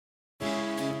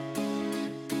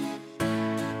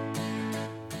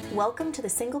Welcome to the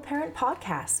Single Parent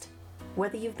Podcast.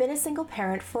 Whether you've been a single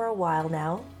parent for a while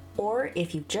now, or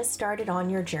if you've just started on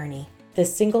your journey, the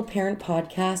Single Parent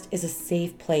Podcast is a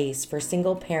safe place for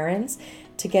single parents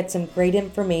to get some great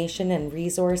information and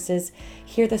resources,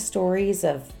 hear the stories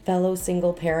of fellow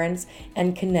single parents,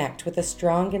 and connect with a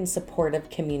strong and supportive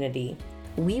community.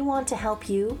 We want to help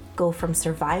you go from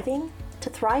surviving to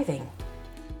thriving.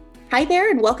 Hi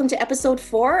there, and welcome to episode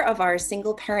 4 of our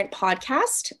Single Parent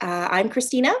Podcast. I'm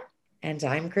Christina. And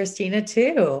I'm Christina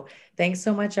too. Thanks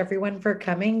so much everyone for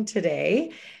coming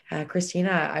today.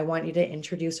 Christina, I want you to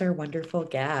introduce our wonderful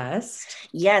guest.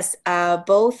 Yes,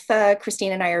 both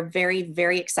Christina and I are very,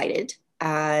 very excited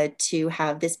to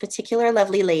have this particular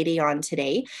lovely lady on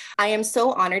today. I am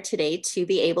so honored today to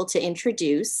be able to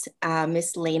introduce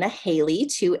Miss Lena Haley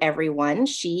to everyone.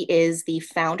 She is the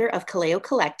founder of Kaleo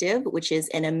Collective, which is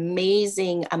an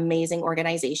amazing, amazing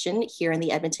organization here in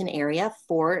the Edmonton area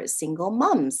for single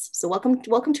moms. So welcome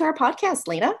to our podcast,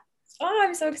 Lena. Oh,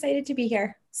 I'm so excited to be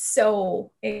here.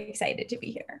 So excited to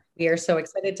be here. We are so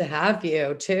excited to have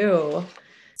you too.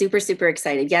 Super, super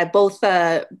excited. Yeah, both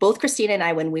Christina and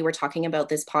I, when we were talking about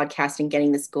this podcast and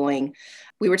getting this going,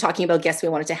 we were talking about guests we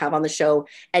wanted to have on the show.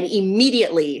 And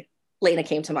immediately Lena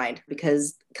came to mind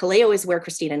because Kaleo is where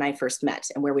Christina and I first met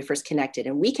and where we first connected.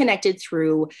 And we connected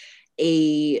through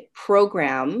a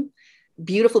program,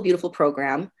 beautiful, beautiful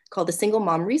program called the Single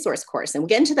Mom Resource Course. And we'll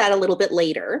get into that a little bit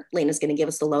later. Lena's going to give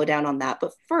us the lowdown on that.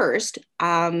 But first,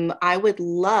 I would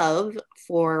love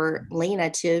for Lena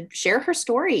to share her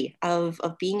story of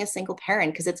being a single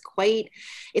parent, because it's quite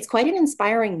an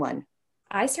inspiring one.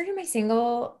 I started my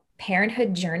single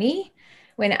parenthood journey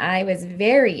when I was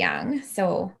very young.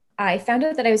 So I found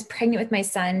out that I was pregnant with my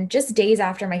son just days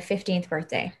after my 15th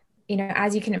birthday. You know,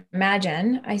 as you can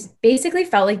imagine, I basically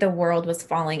felt like the world was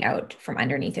falling out from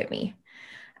underneath of me.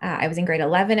 I was in grade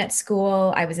 11 at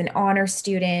school. I was an honor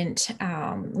student.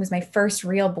 It was my first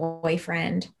real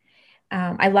boyfriend.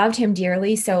 I loved him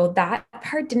dearly. So that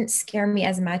part didn't scare me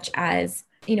as much as,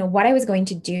 you know, what I was going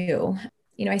to do.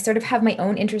 You know, I sort of have my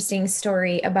own interesting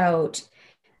story about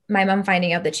my mom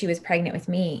finding out that she was pregnant with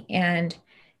me. And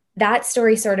that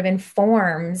story sort of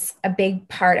informs a big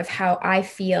part of how I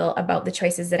feel about the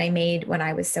choices that I made when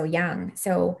I was so young.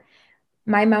 So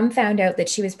my mom found out that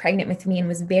she was pregnant with me and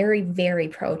was very, very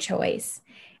pro-choice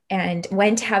and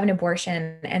went to have an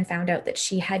abortion and found out that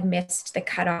she had missed the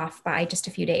cutoff by just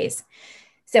a few days.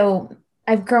 So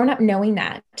I've grown up knowing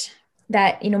that,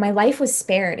 you know, my life was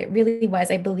spared. It really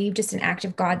was. I believe just an act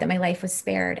of God that my life was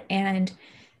spared. And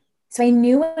so I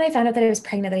knew when I found out that I was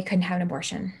pregnant that I couldn't have an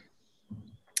abortion.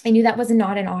 I knew that was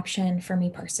not an option for me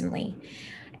personally.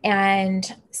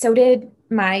 And so did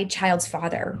my child's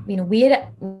father. You know,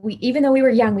 we even though we were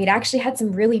young, we'd actually had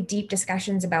some really deep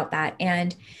discussions about that.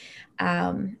 And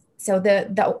so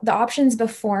the options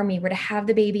before me were to have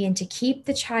the baby and to keep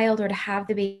the child, or to have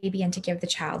the baby and to give the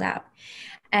child up.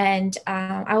 And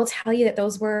I will tell you that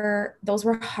those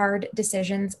were hard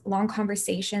decisions, long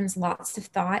conversations, lots of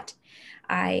thought.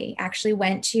 I actually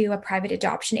went to a private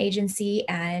adoption agency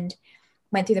and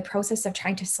went through the process of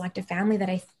trying to select a family that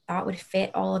I thought would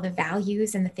fit all of the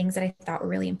values and the things that I thought were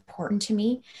really important to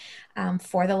me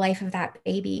for the life of that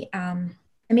baby.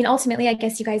 I mean, ultimately, I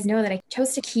guess you guys know that I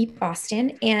chose to keep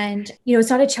Austin, and, you know, it's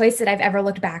not a choice that I've ever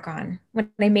looked back on. When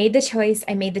I made the choice,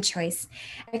 I made the choice.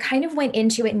 I kind of went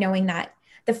into it knowing that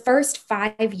the first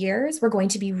 5 years were going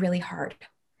to be really hard.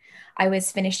 I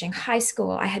was finishing high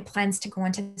school. I had plans to go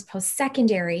into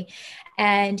post-secondary,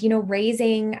 and, you know,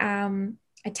 raising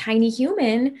a tiny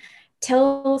human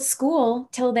till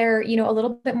they're, you know, a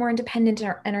little bit more independent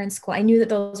and are in school. I knew that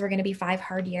those were going to be 5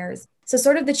 hard years. So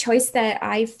sort of the choice that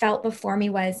I felt before me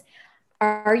was,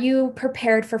 are you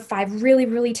prepared for 5 really,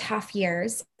 really tough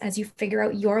years as you figure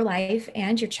out your life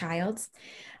and your child's?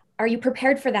 Are you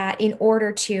prepared for that in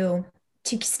order to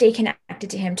stay connected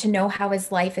to him, to know how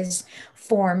his life is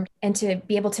formed, and to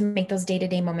be able to make those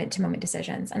day-to-day, moment-to-moment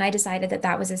decisions? And I decided that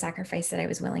that was a sacrifice that I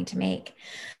was willing to make.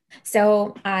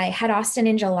 So I had Austin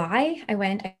in July.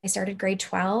 I started grade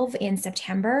 12 in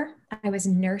September. I was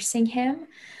nursing him.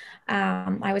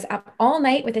 I was up all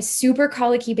night with a super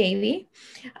colicky baby.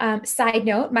 Side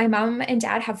note, my mom and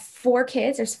dad have 4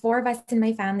 kids. There's 4 of us in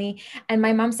my family. And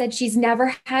my mom said she's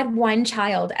never had one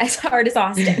child as hard as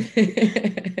Austin.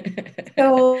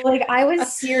 So like I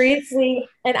was seriously,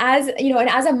 and as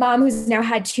a mom who's now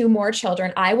had 2 more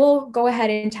children, I will go ahead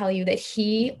and tell you that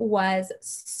he was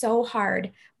so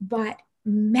hard, but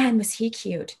man, was he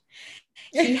cute.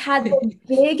 He had the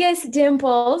biggest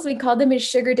dimples. We called them his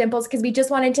sugar dimples because we just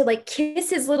wanted to like kiss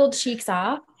his little cheeks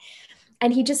off.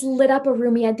 And he just lit up a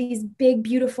room. He had these big,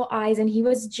 beautiful eyes, and he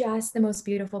was just the most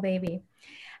beautiful baby.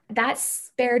 that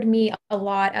spared me a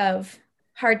lot of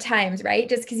hard times, right?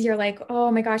 Just because you're like,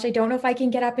 oh my gosh, I don't know if I can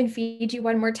get up and feed you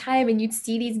one more time. And you'd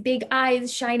see these big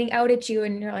eyes shining out at you.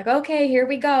 And you're like, okay, here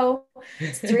we go.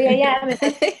 It's 3 a.m. and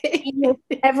I've feed you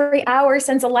every hour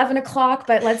since 11 o'clock,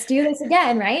 but let's do this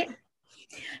again, right?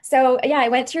 So yeah,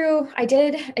 I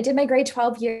did my grade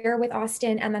 12 year with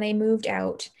Austin, and then I moved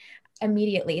out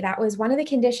immediately. That was one of the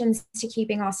conditions to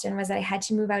keeping Austin, was that I had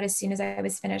to move out as soon as I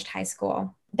was finished high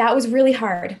school. That was really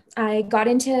hard. I got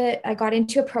into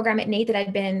a program at NAIT that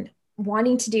I'd been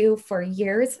wanting to do for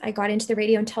years. I got into the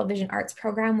radio and television arts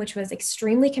program, which was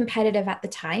extremely competitive at the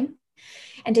time.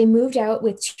 And I moved out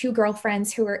with two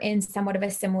girlfriends who were in somewhat of a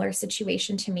similar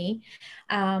situation to me.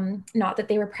 Not that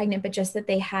they were pregnant, but just that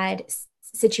they had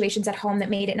situations at home that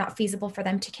made it not feasible for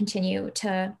them to continue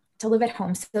to live at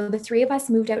home. So the three of us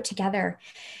moved out together.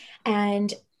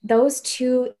 And those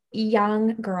two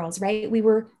young girls, right? We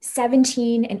were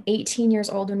 17 and 18 years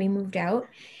old when we moved out.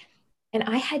 And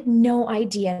I had no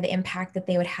idea the impact that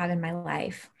they would have in my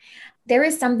life. There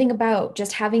is something about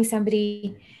just having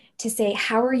somebody to say,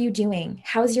 how are you doing?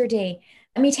 How's your day?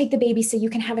 Let me take the baby so you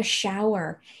can have a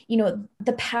shower. You know,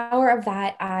 the power of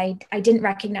that, I didn't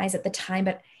recognize at the time,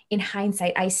 but in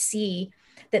hindsight, I see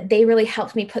that they really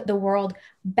helped me put the world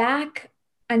back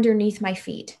underneath my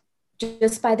feet,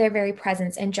 just by their very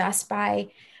presence and just by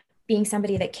being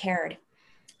somebody that cared.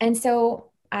 And so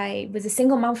I was a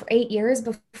single mom for 8 years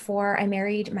before I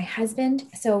married my husband.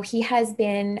 So he has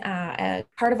been a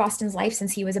part of Austin's life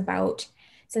since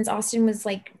Austin was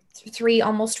like 3,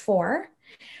 almost 4.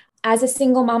 As a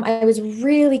single mom, I was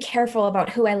really careful about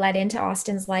who I let into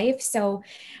Austin's life. So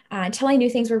until I knew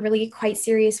things were really quite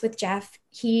serious with Jeff,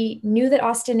 he knew that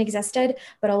Austin existed,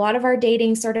 but a lot of our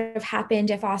dating sort of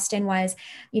happened if Austin was,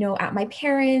 at my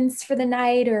parents' for the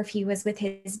night, or if he was with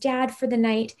his dad for the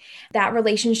night. That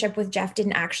relationship with Jeff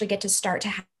didn't actually get to start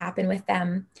to happen with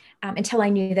them until I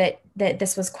knew that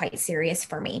this was quite serious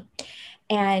for me.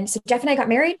 And so Jeff and I got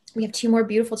married. We have 2 more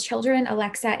beautiful children.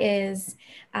 Alexa is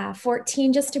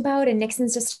 14 just about, and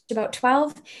Nixon's just about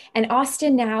 12. And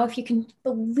Austin now, if you can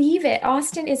believe it,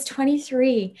 Austin is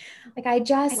 23. Like I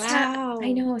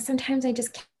know, sometimes I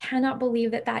just cannot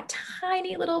believe that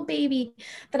tiny little baby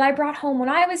that I brought home when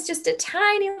I was just a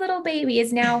tiny little baby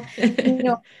is now,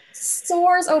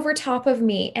 soars over top of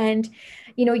me. And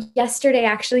yesterday,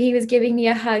 actually, he was giving me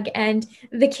a hug, and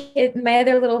my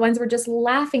other little ones were just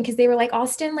laughing because they were like,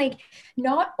 Austin, like,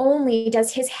 not only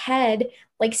does his head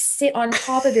like sit on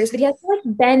top of yours, but he has to like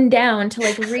bend down to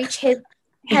like reach his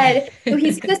head. So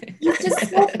he's just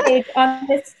so big on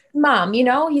his mom,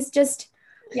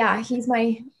 he's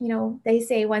my, they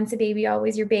say once a baby,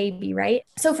 always your baby, right?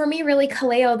 So for me, really,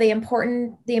 Kaleo,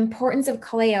 the importance of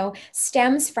Kaleo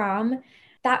stems from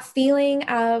that feeling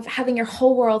of having your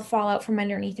whole world fall out from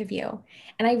underneath of you.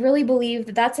 And I really believe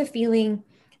that that's a feeling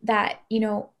that,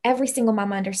 every single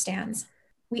mom understands.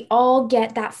 We all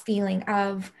get that feeling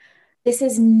of, this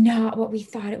is not what we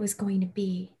thought it was going to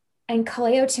be. And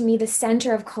Kaleo, to me, the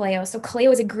center of Kaleo. So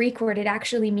Kaleo is a Greek word. It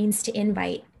actually means to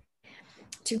invite,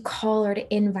 to call or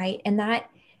to invite. And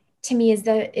that, to me, is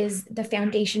the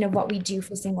foundation of what we do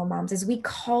for single moms, is we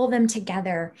call them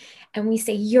together and we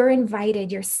say, you're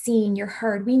invited, you're seen, you're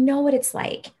heard. We know what it's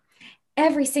like.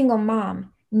 Every single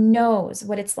mom knows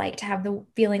what it's like to have the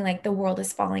feeling like the world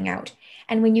is falling out.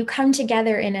 And when you come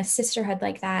together in a sisterhood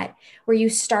like that, where you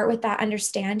start with that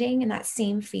understanding and that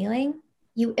same feeling,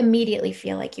 you immediately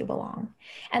feel like you belong.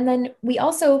 And then we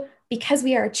also, because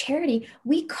we are a charity,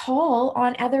 we call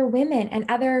on other women and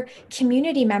other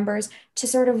community members to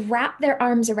sort of wrap their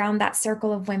arms around that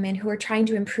circle of women who are trying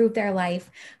to improve their life,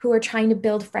 who are trying to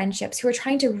build friendships, who are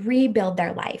trying to rebuild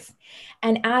their life.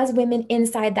 And as women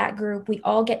inside that group, we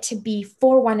all get to be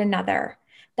for one another,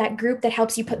 that group that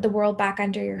helps you put the world back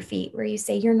under your feet, where you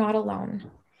say, you're not alone.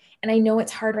 And I know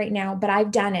it's hard right now, but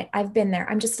I've done it. I've been there.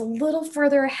 I'm just a little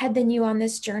further ahead than you on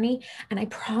this journey. And I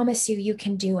promise you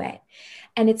can do it.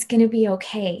 And it's going to be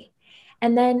okay.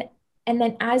 And then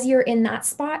as you're in that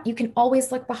spot, you can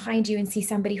always look behind you and see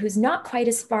somebody who's not quite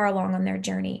as far along on their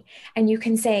journey. And you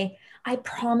can say, I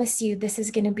promise you, this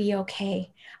is going to be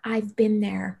okay. I've been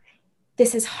there.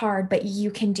 This is hard, but you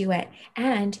can do it.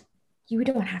 And you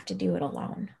don't have to do it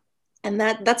alone. And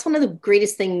that's one of the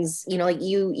greatest things, like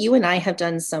you and I have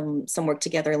done some work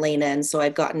together, Lena. And so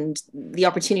I've gotten the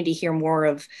opportunity to hear more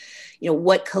of,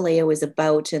 what Kaleo is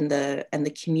about, and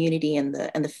the community and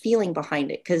the feeling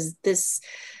behind it. Because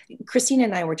Christina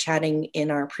and I were chatting in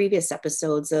our previous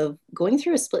episodes of going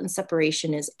through a split and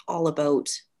separation is all about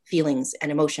feelings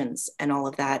and emotions and all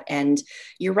of that. And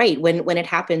you're right. When it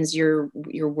happens, your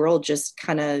world just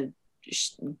kind of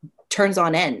turns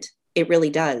on end. It really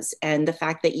does. And the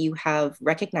fact that you have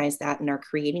recognized that and are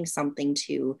creating something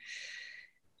to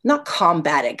not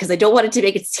combat it, because I don't want it to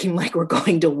make it seem like we're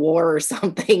going to war or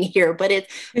something here, but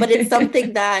it's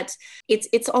something that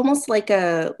it's almost like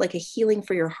a healing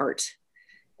for your heart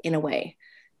in a way.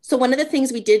 So one of the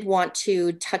things we did want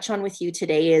to touch on with you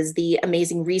today is the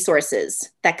amazing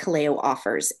resources that Kaleo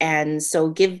offers. And so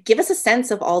give us a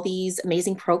sense of all these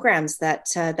amazing programs that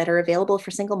are available for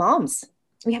single moms.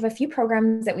 We have a few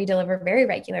programs that we deliver very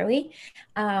regularly,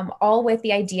 all with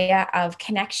the idea of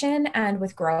connection and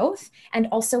with growth and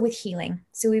also with healing.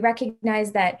 So we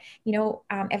recognize that,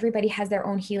 everybody has their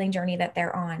own healing journey that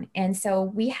they're on. And so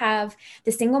we have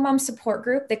the Single Mom Support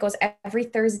Group that goes every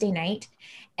Thursday night.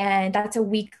 And that's a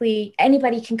weekly,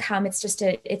 anybody can come. It's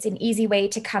it's an easy way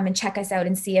to come and check us out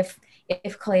and see if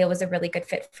Kaleo was a really good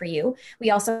fit for you. We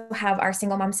also have our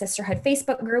Single Mom Sisterhood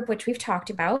Facebook group, which we've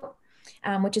talked about.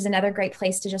 Which is another great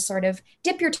place to just sort of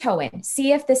dip your toe in,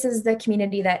 see if this is the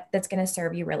community that's going to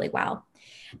serve you really well.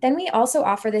 Then we also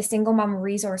offer the Single Mom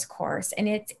Resource Course, and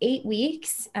it's 8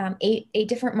 weeks, eight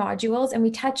different modules, and we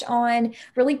touch on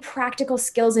really practical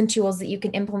skills and tools that you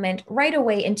can implement right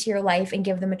away into your life and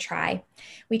give them a try.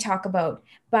 We talk about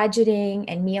budgeting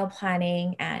and meal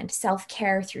planning and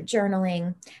self-care through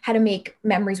journaling, how to make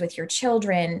memories with your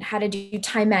children, how to do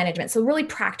time management. So really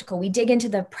practical. We dig into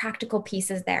the practical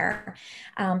pieces there,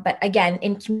 but again,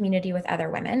 in community with other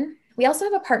women. We also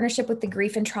have a partnership with the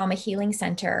Grief and Trauma Healing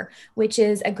Center, which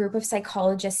is a group of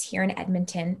psychologists here in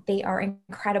Edmonton. They are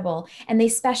incredible, and they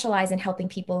specialize in helping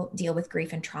people deal with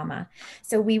grief and trauma.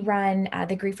 So we run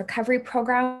the Grief Recovery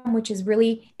Program, which is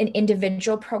really an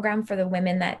individual program for the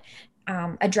women that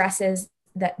addresses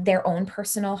their own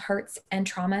personal hurts and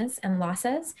traumas and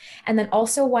losses. And then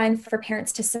also one for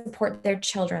parents to support their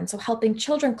children. So helping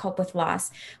children cope with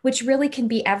loss, which really can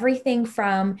be everything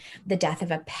from the death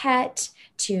of a pet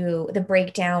to the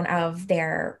breakdown of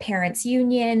their parents'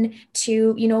 union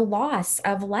to, loss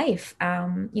of life.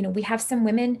 We have some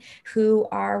women who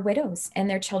are widows and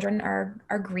their children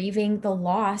are grieving the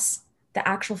loss, the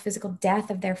actual physical death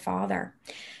of their father.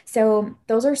 So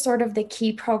those are sort of the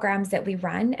key programs that we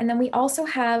run. And then we also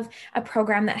have a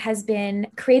program that has been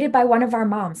created by one of our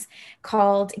moms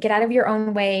called Get Out of Your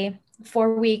Own Way,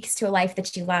 4 weeks to a life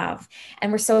that you love.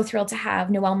 And we're so thrilled to have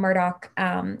Noelle Murdoch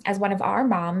as one of our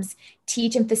moms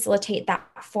teach and facilitate that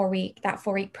four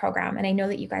week program. And I know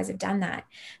that you guys have done that.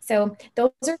 So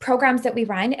those are programs that we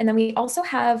run. And then we also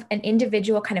have an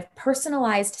individual kind of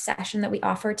personalized session that we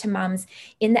offer to moms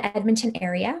in the Edmonton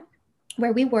area,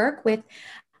 where we work with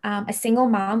a single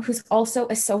mom who's also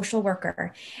a social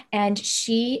worker, and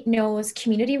she knows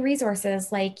community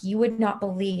resources like you would not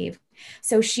believe.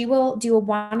 So she will do a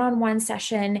one-on-one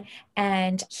session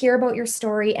and hear about your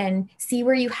story and see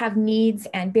where you have needs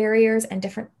and barriers and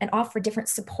offer different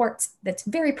supports that's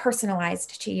very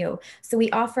personalized to you. So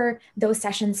we offer those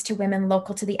sessions to women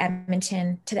local to the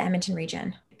Edmonton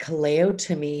region. Kaleo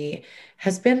to me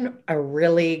has been a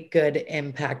really good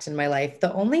impact in my life.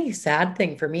 The only sad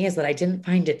thing for me is that I didn't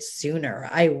find it sooner.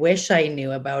 I wish I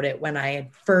knew about it when I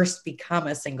had first become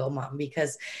a single mom,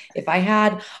 because if I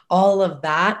had all of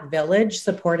that village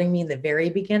supporting me in the very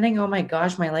beginning, oh my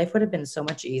gosh, my life would have been so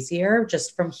much easier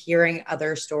just from hearing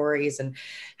other stories and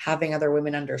having other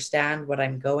women understand what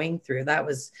I'm going through. That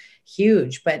was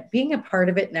huge. But being a part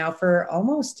of it now for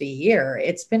almost a year,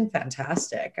 it's been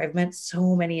fantastic. I've met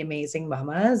so many amazing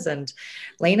mamas, and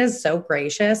Lena's so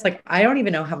gracious. Like, I don't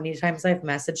even know how many times I've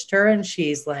messaged her and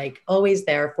she's like always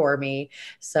there for me.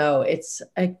 So it's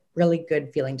a really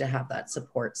good feeling to have that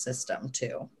support system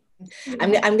too.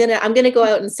 I'm gonna go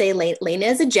out and say Lena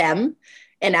is a gem,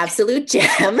 an absolute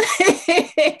gem.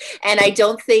 And I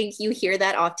don't think you hear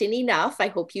that often enough. I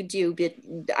hope you do, but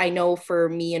I know for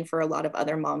me and for a lot of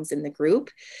other moms in the group,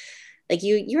 like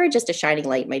you're just a shining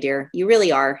light, my dear. You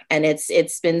really are. And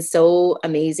it's been so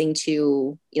amazing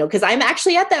to, because I'm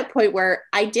actually at that point where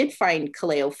I did find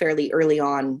Kaleo fairly early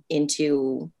on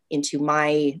into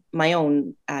my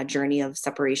own journey of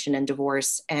separation and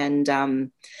divorce. And I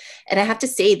have to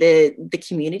say the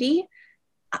community,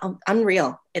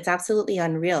 unreal. It's absolutely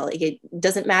unreal. It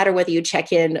doesn't matter whether you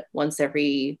check in once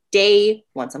every day,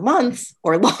 once a month,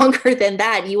 or longer than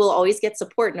that. You will always get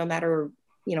support, no matter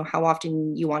how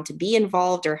often you want to be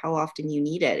involved or how often you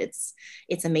need it.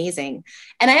 It's amazing.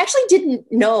 And I actually didn't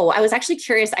know. I was actually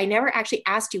curious. I never actually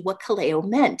asked you what Kaleo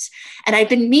meant, and I've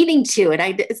been meaning to.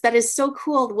 And that is so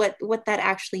cool what that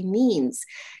actually means.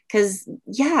 Because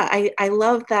I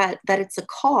love that it's a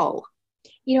call.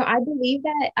 I believe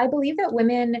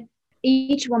that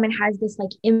each woman has this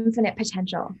like infinite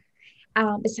potential.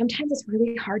 But sometimes it's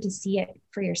really hard to see it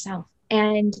for yourself.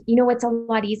 And you know what's a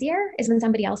lot easier is when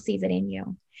somebody else sees it in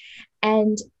you.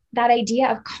 And that idea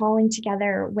of calling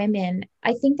together women,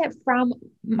 I think that from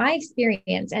my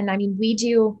experience, and I mean, we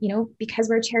do, because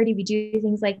we're a charity, we do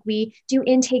things like we do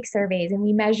intake surveys and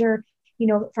we measure,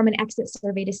 from an exit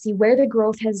survey to see where the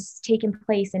growth has taken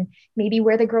place and maybe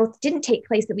where the growth didn't take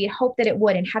place that we had hoped that it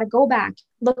would, and how to go back,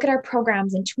 look at our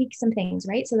programs and tweak some things,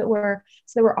 right? So that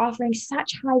we're offering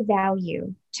such high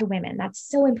value to women. That's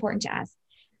so important to us.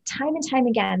 Time and time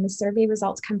again, the survey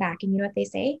results come back, and you know what they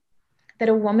say? That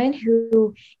a woman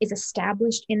who is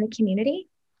established in the community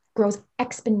grows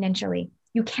exponentially.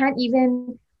 I can't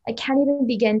even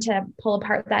begin to pull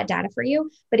apart that data for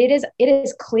you, but it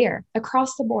is clear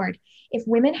across the board. If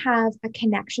women have a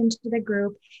connection to the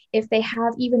group, if they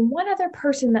have even one other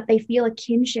person that they feel a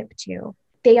kinship to,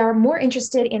 they are more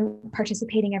interested in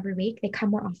participating every week. They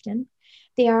come more often.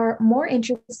 They are more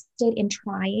interested in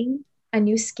trying a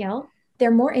new skill.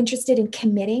 They're more interested in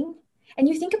committing. And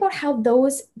you think about how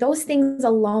those things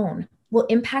alone will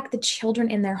impact the children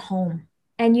in their home.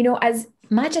 And, as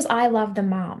much as I love the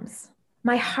moms,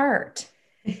 my heart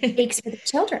aches for the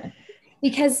children,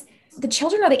 because the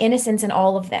children are the innocents in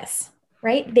all of this,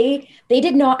 right? They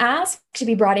did not ask to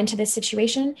be brought into this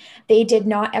situation. They did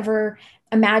not ever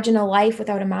imagine a life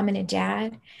without a mom and a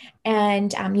dad.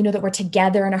 And, that we're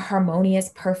together in a harmonious,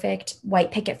 perfect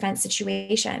white picket fence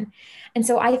situation. And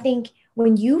so I think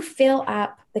when you fill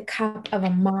up the cup of a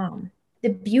mom, the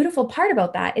beautiful part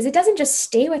about that is it doesn't just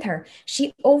stay with her.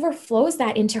 She overflows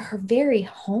that into her very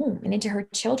home and into her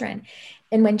children.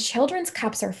 And when children's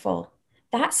cups are full,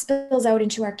 that spills out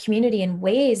into our community in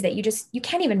ways that you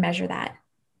can't even measure that.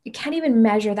 You can't even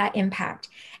measure that impact.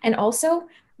 And also,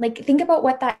 think about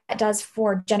what that does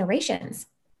for generations.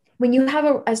 When you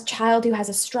have a child who has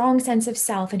a strong sense of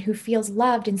self and who feels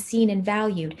loved and seen and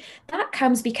valued, that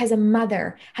comes because a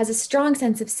mother has a strong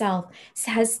sense of self,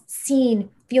 feels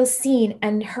seen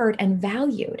and heard and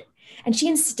valued. And she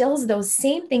instills those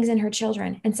same things in her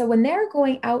children. And so when they're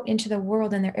going out into the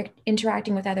world and they're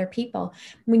interacting with other people,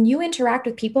 when you interact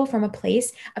with people from a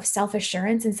place of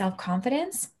self-assurance and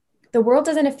self-confidence, the world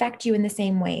doesn't affect you in the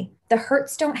same way. The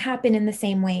hurts don't happen in the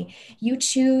same way. You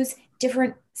choose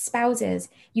different spouses.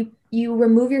 You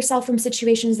remove yourself from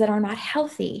situations that are not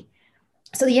healthy.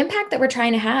 So the impact that we're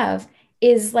trying to have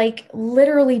is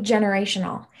literally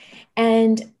generational.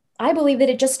 And I believe that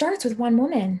it just starts with one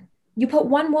woman. You put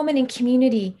one woman in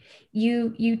community,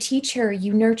 you teach her,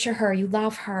 you nurture her, you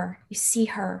love her, you see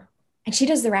her, and she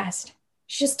does the rest.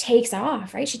 She just takes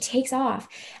off, right? She takes off.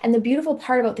 And the beautiful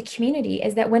part about the community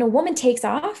is that when a woman takes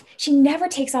off, she never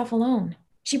takes off alone.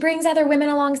 She brings other women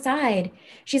alongside.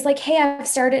 She's like, hey, I've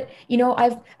started,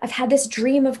 I've had this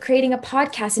dream of creating a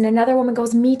podcast. And another woman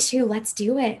goes, me too, let's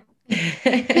do it.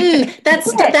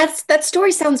 That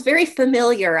story sounds very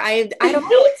familiar. I don't know.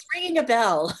 It's ringing a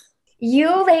bell.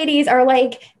 You ladies are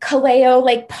like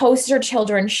Kaleo, poster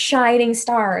children, shining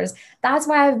stars. That's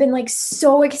why I've been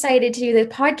so excited to do this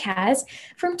podcast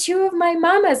from two of my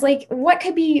mamas. What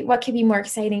could be more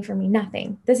exciting for me?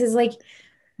 Nothing. This is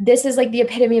the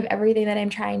epitome of everything that I'm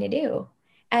trying to do.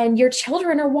 And your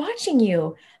children are watching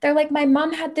you. They're like, my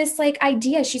mom had this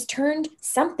idea. She's turned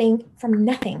something from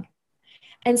nothing.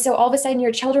 And so all of a sudden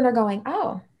your children are going,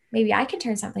 oh, maybe I can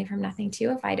turn something from nothing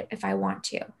too if I want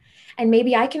to. And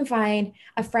maybe I can find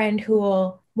a friend who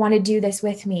will want to do this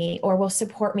with me or will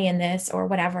support me in this or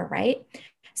whatever, right?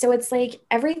 So it's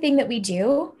everything that we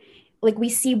do, we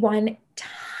see one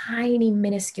tiny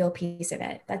minuscule piece of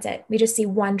it. That's it. We just see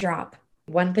one drop.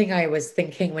 One thing I was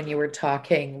thinking when you were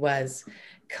talking was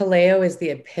Kaleo is the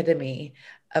epitome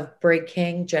of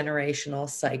breaking generational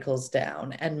cycles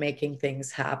down and making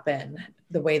things happen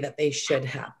the way that they should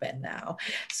happen now.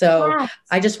 So yes.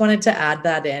 I just wanted to add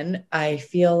that in. I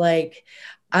feel like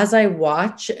as I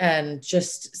watch and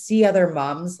just see other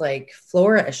moms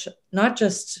flourish, not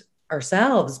just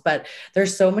ourselves, but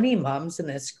there's so many moms in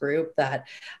this group that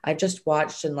I've just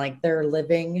watched and they're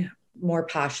living more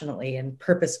passionately and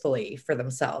purposefully for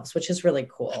themselves, which is really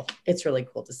cool. It's really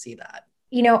cool to see that.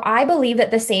 I believe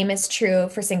that the same is true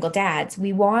for single dads.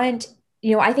 We want,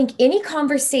 I think any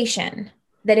conversation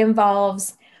that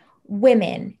involves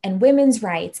women and women's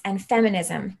rights and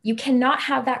feminism, you cannot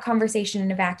have that conversation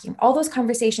in a vacuum. All those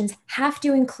conversations have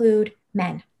to include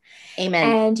men.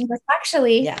 Amen. And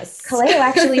actually, yes. Kaleo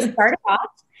actually started off.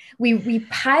 We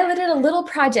piloted a little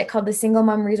project called the Single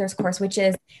Mom Resource Course,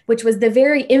 which was the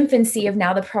very infancy of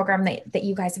now the program that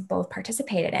you guys have both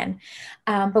participated in.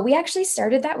 But we actually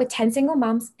started that with 10 single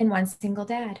moms and one single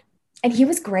dad. And he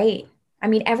was great. I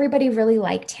mean, everybody really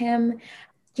liked him.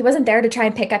 He wasn't there to try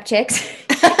and pick up chicks.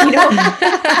 You know,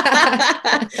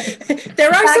 there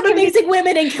are some amazing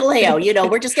women in Kaleo, you know,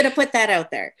 we're just going to put that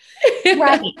out there.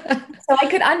 right. So I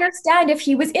could understand if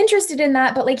he was interested in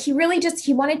that, but like he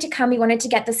wanted to come, he wanted to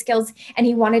get the skills, and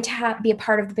he wanted to be a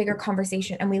part of the bigger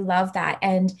conversation. And we love that.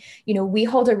 And, you know, we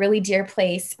hold a really dear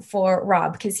place for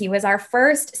Rob because he was our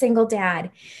first single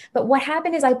dad. But what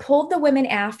happened is I pulled the women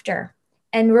after,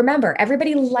 and remember,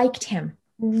 everybody liked him,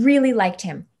 really liked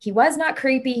him. He was not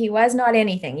creepy. He was not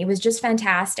anything. He was just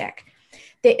fantastic.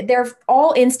 They're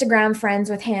all Instagram friends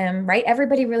with him, right?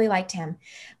 Everybody really liked him.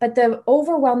 But the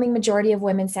overwhelming majority of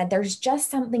women said there's just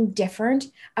something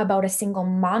different about a single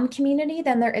mom community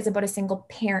than there is about a single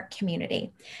parent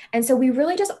community. And so we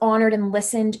really just honored and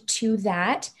listened to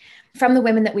that from the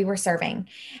women that we were serving.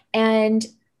 And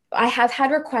I have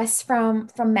had requests from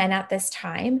men at this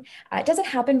time. It doesn't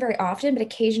happen very often, but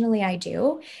occasionally I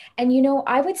do. And, you know,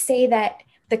 I would say that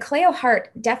the Kaleo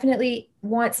heart definitely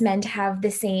wants men to have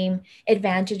the same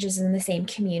advantages in the same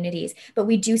communities, but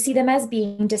we do see them as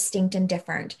being distinct and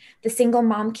different. The single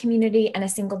mom community and a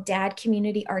single dad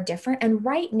community are different. And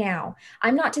right now,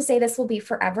 I'm not to say this will be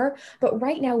forever, but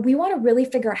right now we want to really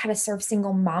figure out how to serve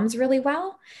single moms really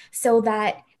well so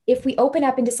that if we open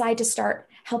up and decide to start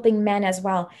helping men as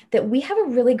well, that we have a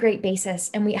really great basis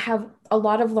and we have a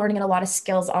lot of learning and a lot of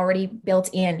skills already built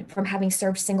in from having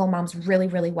served single moms really,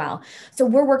 really well. So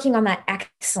we're working on that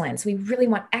excellence. We really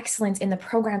want excellence in the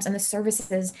programs and the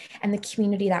services and the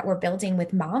community that we're building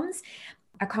with moms.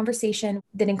 A conversation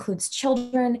that includes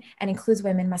children and includes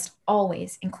women must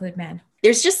always include men.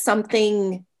 There's just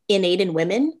something innate in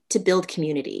women to build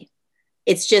community.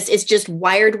 It's just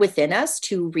wired within us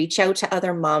to reach out to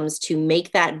other moms, to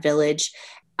make that village.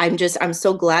 I'm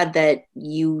so glad that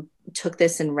you took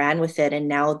this and ran with it. And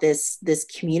now this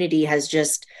community has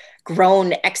just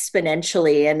grown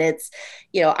exponentially. And it's,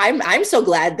 you know, I'm so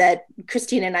glad that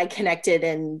Christine and I connected,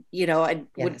 and, you know, I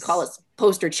would call us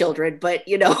poster children, but,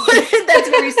 you know, that's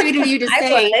very sweet of you to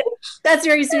say. That's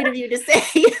very sweet of you to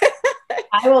say.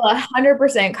 I will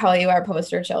 100% call you our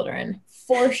poster children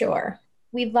for sure.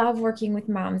 We love working with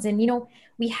moms, and, you know,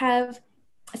 we have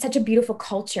such a beautiful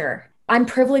culture. I'm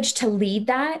privileged to lead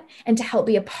that and to help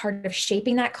be a part of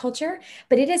shaping that culture,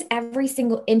 but it is every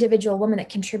single individual woman that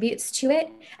contributes to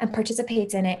it and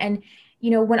participates in it. And,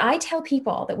 you know, when I tell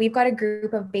people that we've got a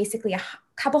group of basically a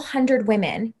couple hundred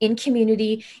women in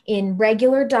community, in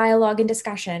regular dialogue and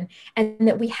discussion, and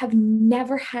that we have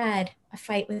never had a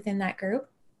fight within that group,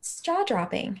 it's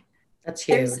jaw-dropping. That's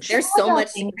huge. There's so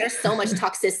much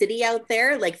toxicity out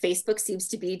there. Like Facebook seems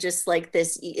to be just like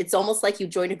this. It's almost like you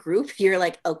join a group. You're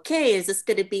like, okay, is this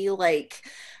going to be like,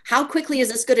 how quickly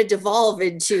is this going to devolve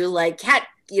into like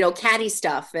catty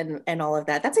stuff and all of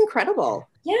that? That's incredible.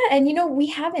 Yeah. And, you know, we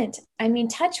haven't, I mean,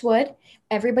 touch wood,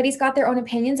 everybody's got their own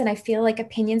opinions. And I feel like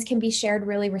opinions can be shared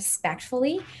really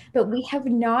respectfully, but we have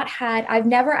not had, I've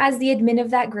never, as the admin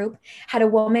of that group, had a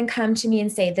woman come to me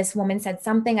and say, this woman said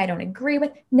something I don't agree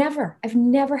with. Never. I've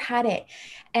never had it.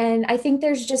 And I think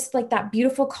there's just like that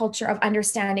beautiful culture of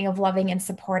understanding, of loving and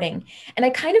supporting. And I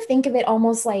kind of think of it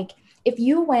almost like if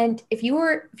you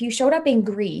showed up in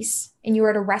Greece and you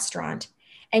were at a restaurant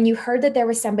and you heard that there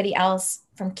was somebody else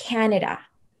from Canada,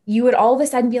 you would all of a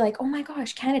sudden be like, oh my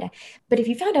gosh, Canada. But if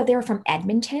you found out they were from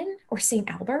Edmonton or St.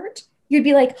 Albert, you'd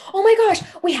be like, oh my gosh,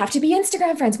 we have to be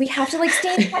Instagram friends. We have to like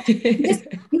stay in touch.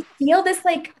 You feel this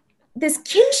like this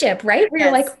kinship, right? Where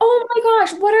you're like, oh my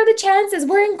gosh, what are the chances?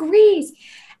 We're in Greece.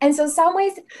 And so some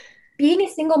ways being a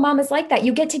single mom is like that.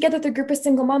 You get together with a group of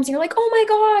single moms and you're like, oh my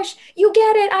gosh, you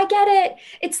get it. I get it.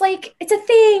 It's like, it's a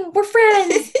thing. We're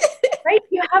friends, right?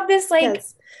 You have this like,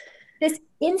 this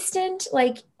instant,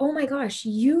 like, oh my gosh,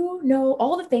 you know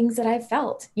all the things that I've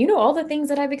felt, you know all the things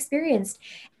that I've experienced.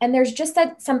 And there's just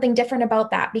something different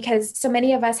about that, because so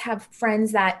many of us have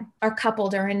friends that are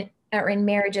coupled or in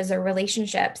marriages or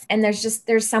relationships. And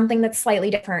there's something that's slightly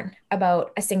different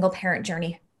about a single parent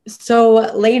journey.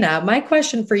 So Lena, my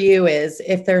question for you is,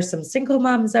 if there's some single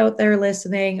moms out there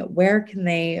listening, where can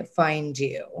they find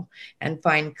you and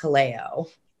find Kaleo?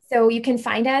 So you can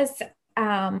find us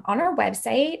on our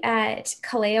website at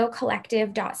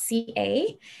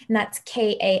kaleocollective.ca, and that's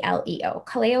Kaleo,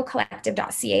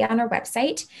 kaleocollective.ca on our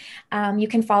website. You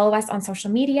can follow us on social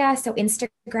media, so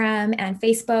Instagram and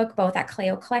Facebook, both at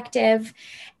Kaleo Collective.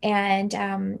 And,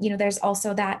 there's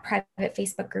also that private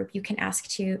Facebook group you can ask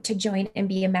to join and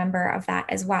be a member of that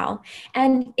as well.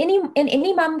 And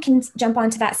any mom can jump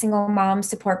onto that single mom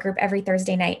support group every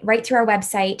Thursday night. Right through our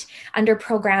website, under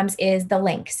programs is the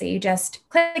link. So you just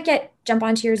click it, jump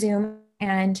onto your Zoom,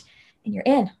 and you're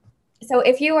in. So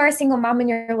if you are a single mom and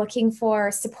you're looking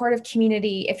for supportive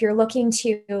community, if you're looking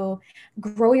to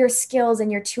grow your skills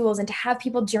and your tools and to have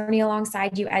people journey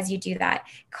alongside you as you do that,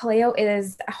 Kaleo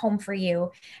is a home for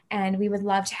you. And we would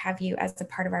love to have you as a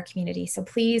part of our community. So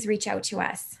please reach out to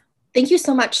us. Thank you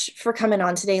so much for coming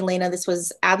on today, Lena. This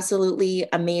was absolutely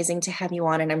amazing to have you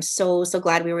on. And I'm so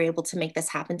glad we were able to make this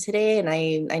happen today. And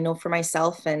I know for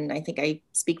myself, and I think I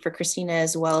speak for Christina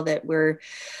as well, that we're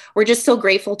just so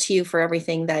grateful to you for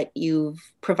everything that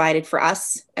you've provided for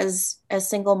us as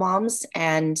single moms,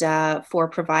 and for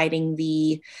providing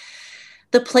the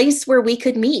place where we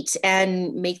could meet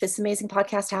and make this amazing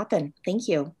podcast happen. Thank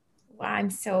you.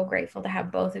 I'm so grateful to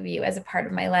have both of you as a part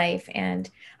of my life. And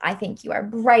I think you are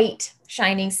bright,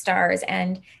 shining stars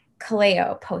and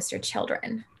Kaleo poster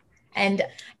children. And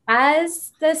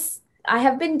as this, I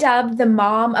have been dubbed the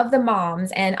mom of the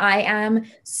moms, and I am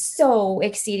so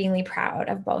exceedingly proud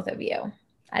of both of you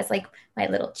as like my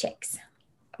little chicks.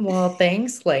 Well,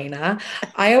 thanks, Lena.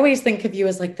 I always think of you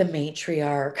as like the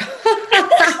matriarch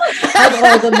of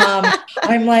all the moms.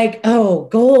 I'm like, oh,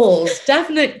 goals,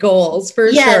 definite goals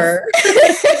for sure.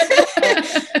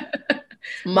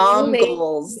 Mom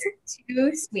goals.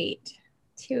 Too sweet.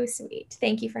 Too sweet.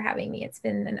 Thank you for having me. It's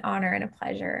been an honor and a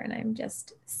pleasure. And I'm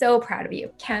just so proud of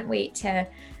you. Can't wait to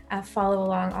follow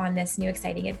along on this new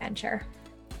exciting adventure.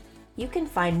 You can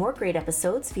find more great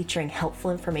episodes featuring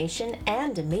helpful information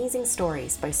and amazing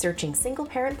stories by searching Single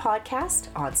Parent Podcast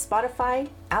on Spotify,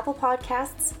 Apple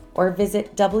Podcasts, or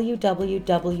visit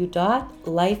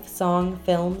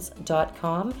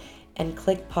www.lifesongfilms.com and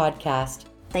click podcast.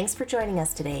 Thanks for joining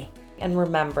us today. And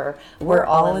remember, we're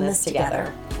all in this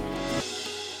together.